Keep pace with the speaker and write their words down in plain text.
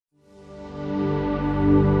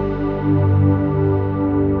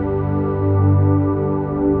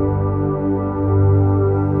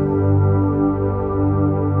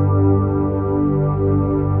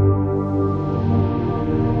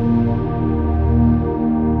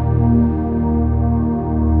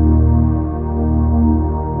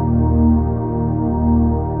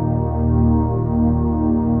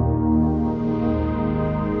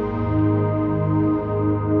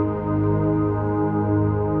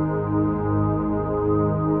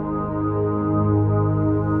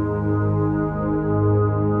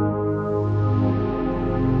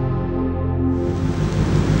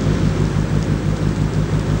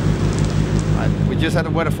just at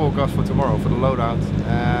the weather forecast for tomorrow for the loadout.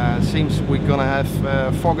 Seems we're gonna have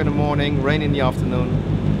fog in the morning, rain in the afternoon,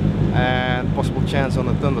 and possible chance on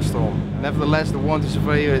a thunderstorm. Nevertheless, the warranty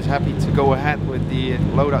surveyor is happy to go ahead with the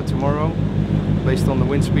loadout tomorrow, based on the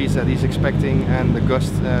wind speeds that he's expecting and the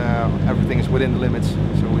gust. Everything is within the limits,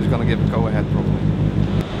 so he's gonna give a go ahead probably.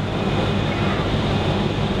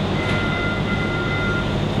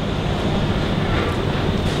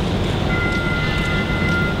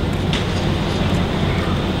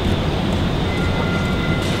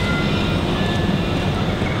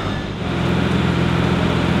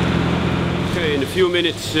 In a few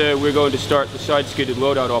minutes we're going to start the side-skidded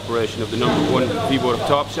loadout operation of the #1 Vyborg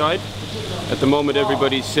topside. At the moment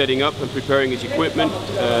everybody's setting up and preparing his equipment.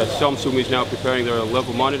 Samsung is now preparing their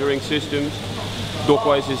level monitoring systems.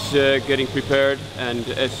 Dockwise is getting prepared, and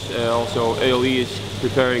also ALE is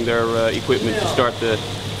preparing their equipment to start the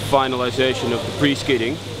finalization of the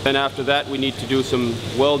pre-skidding. And after that we need to do some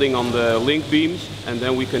welding on the link beams, and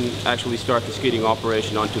then we can actually start the skidding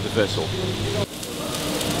operation onto the vessel.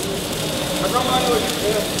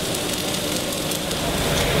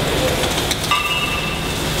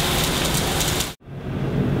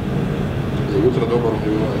 Утро доброго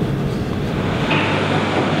не бывает.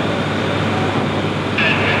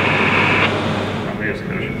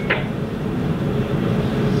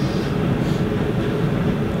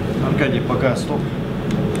 Аркадий, пока стоп.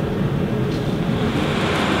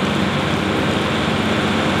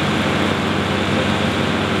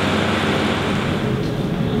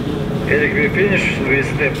 Eric, we finish with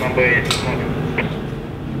step number 8.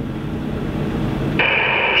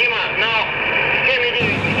 Дима, now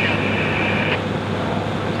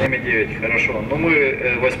 7,9, хорошо. Ну мы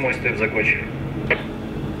 8-й степ закончили.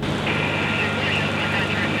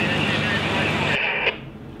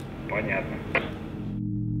 Понятно.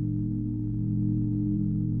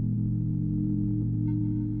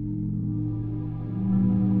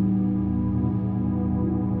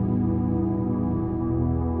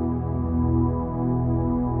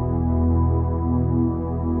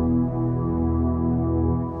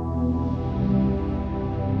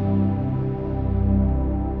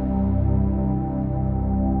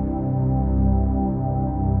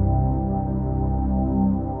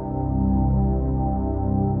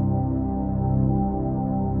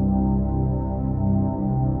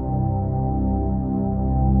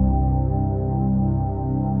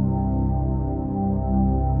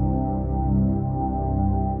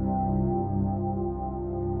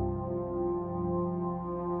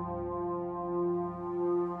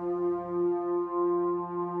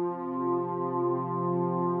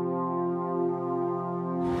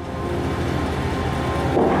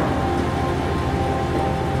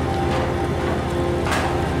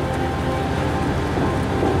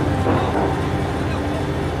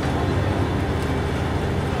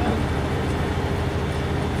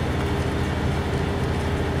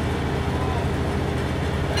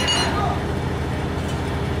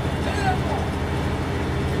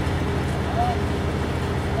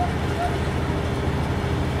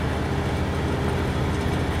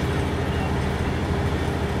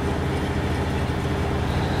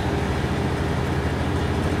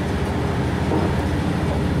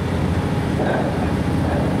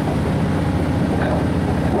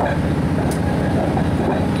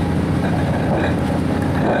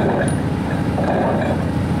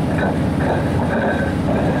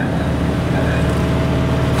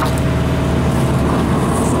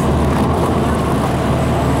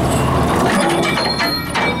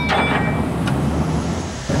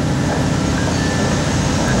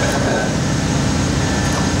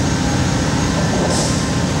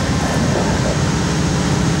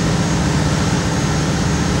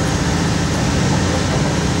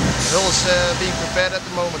 Being prepared at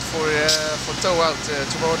the moment for tow out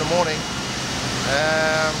tomorrow in the morning.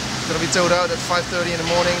 Going to be towed out at 5:30 in the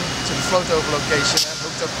morning to the float over location and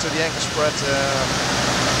hooked up to the anchor spread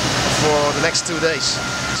for the next 2 days.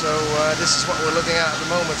 So this is what we're looking at the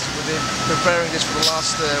moment. We've been preparing this for the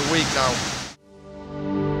last week now.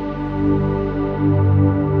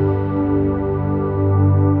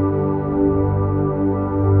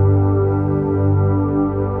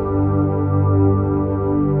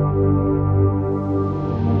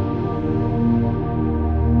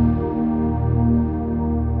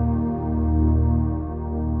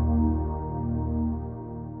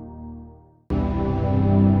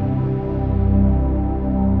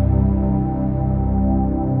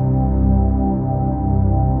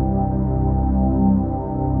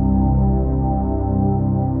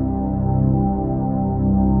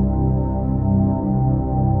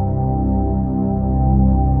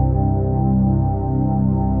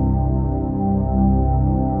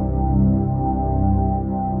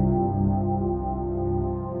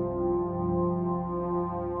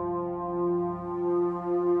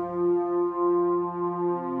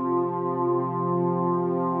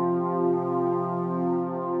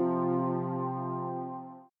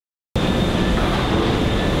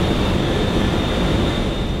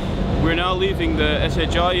 We're now leaving the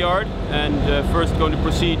SHI yard and first going to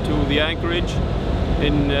proceed to the anchorage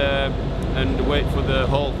and wait for the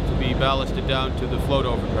hull to be ballasted down to the float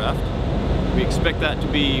overcraft. We expect that to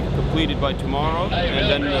be completed by tomorrow,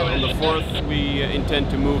 and then on the 4th we intend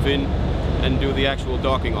to move in and do the actual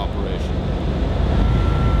docking operation.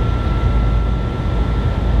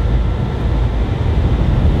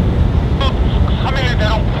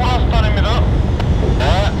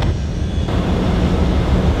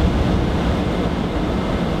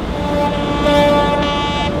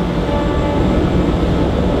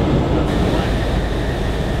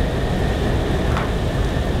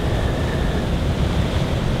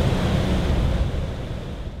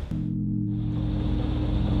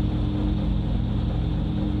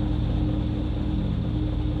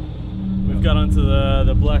 Got onto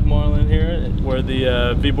the Black Marlin here where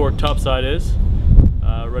the Vyborg topside is,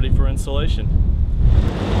 ready for installation.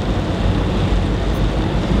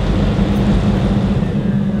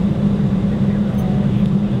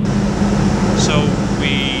 So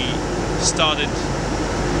we started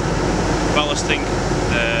ballasting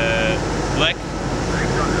the black,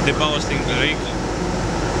 deballasting the rig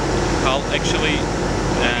hull actually,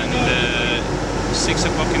 and 6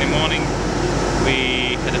 o'clock in the morning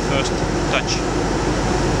we had a first touch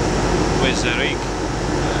with the rig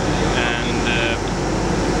and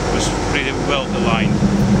was pretty well aligned.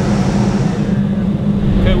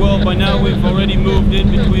 Okay, well by now we've already moved in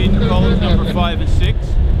between columns number 5 and 6.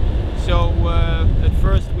 So at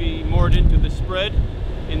first we moored into the spread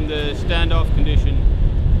in the standoff condition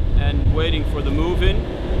and waiting for the move in.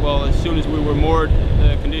 Well, as soon as we were moored,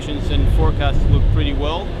 the conditions and forecasts looked pretty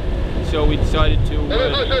well. So we decided to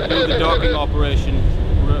do the docking operation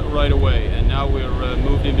right away, and now we're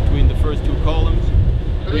moved in between the first 2 columns.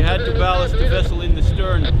 We had to ballast the vessel in the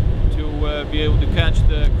stern to be able to catch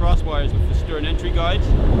the crosswires with the stern entry guides.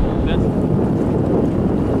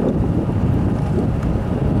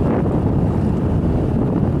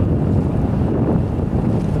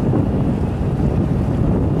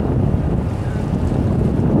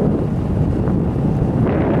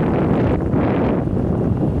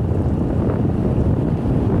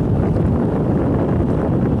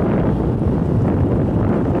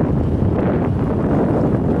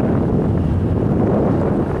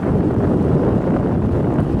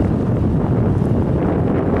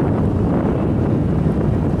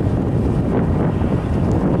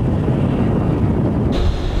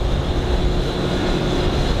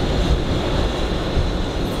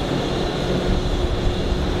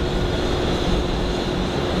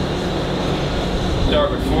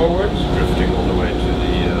 Starboard forwards. Drifting all the way to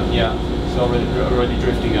the... Yeah, it's already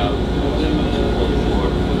drifting out.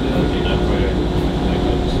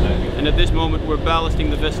 And at this moment we're ballasting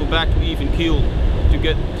the vessel back to even keel to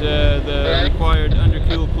get the required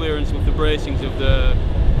under-keel clearance with the bracings of the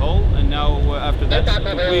hull. And now after that's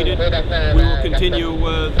completed, we will continue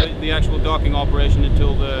the actual docking operation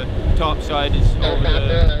until the top side is over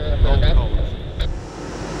the columns.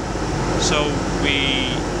 So we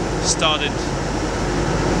started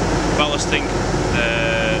ballasting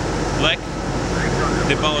the black,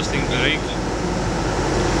 deballasting the rig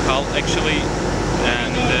hull actually,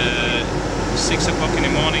 and 6 o'clock in the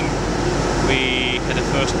morning we had a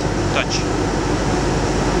first touch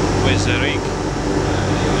with the rig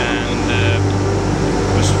and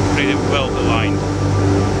was pretty well aligned.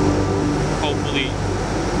 Hopefully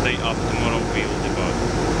day after tomorrow we will depart.